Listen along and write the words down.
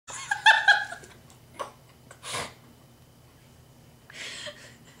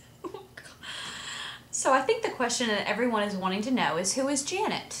So I think the question that everyone is wanting to know is, who is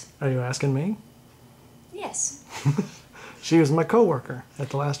Janet? Are you asking me? Yes. She was my coworker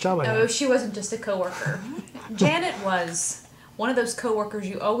at the last job I No, had. she wasn't just a coworker. Janet was one of those coworkers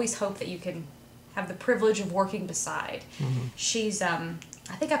you always hope that you can have the privilege of working beside. Mm-hmm. She's, I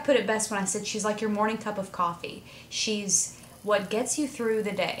think I put it best when I said she's like your morning cup of coffee. She's what gets you through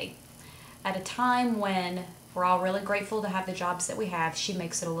the day. At a time when we're all really grateful to have the jobs that we have, she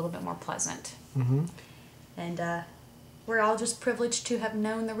makes it a little bit more pleasant. Mm-hmm. And we're all just privileged to have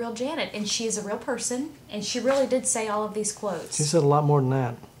known the real Janet. And she is a real person, and she really did say all of these quotes. She said a lot more than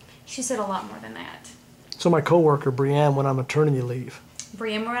that. She said a lot more than that. So my coworker, Brianne, went on maternity leave.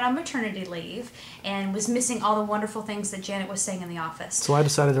 Brianne went on maternity leave and was missing all the wonderful things that Janet was saying in the office. So I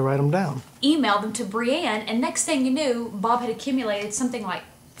decided to write them down. Emailed them to Brianne, and next thing you knew, Bob had accumulated something like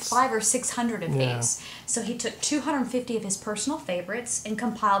 500 or 600 of Yeah. these. So he took 250 of his personal favorites and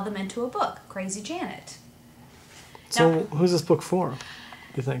compiled them into a book, Crazy Janet. So Now, who's this book for, do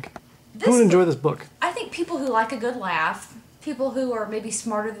you think? this Who would enjoy book- this book? I think people who like a good laugh, people who are maybe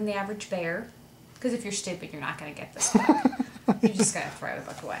smarter than the average bear, because if you're stupid, you're not going to get this book. You're just going to throw the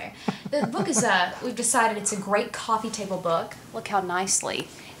book away. The book is, we've decided it's a great coffee table book. Look how nicely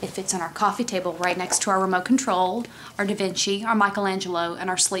it fits on our coffee table right next to our remote control, our Da Vinci, our Michelangelo, and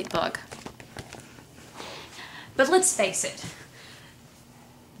our sleep book. But let's face it,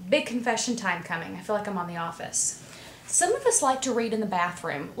 big confession time coming. I feel like I'm on The Office. Some of us like to read in the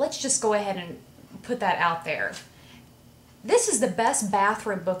bathroom. Let's just go ahead and put that out there. This is the best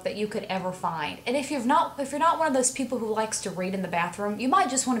bathroom book that you could ever find. And if you're not one of those people who likes to read in the bathroom, you might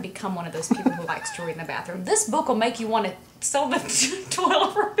just want to become one of those people who likes to read in the bathroom. This book will make you want to sit on the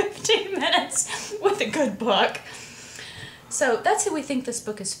toilet for 15 minutes with a good book. So that's who we think this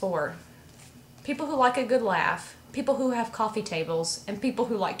book is for. People who like a good laugh, people who have coffee tables, and people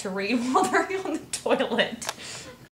who like to read while they're on the toilet.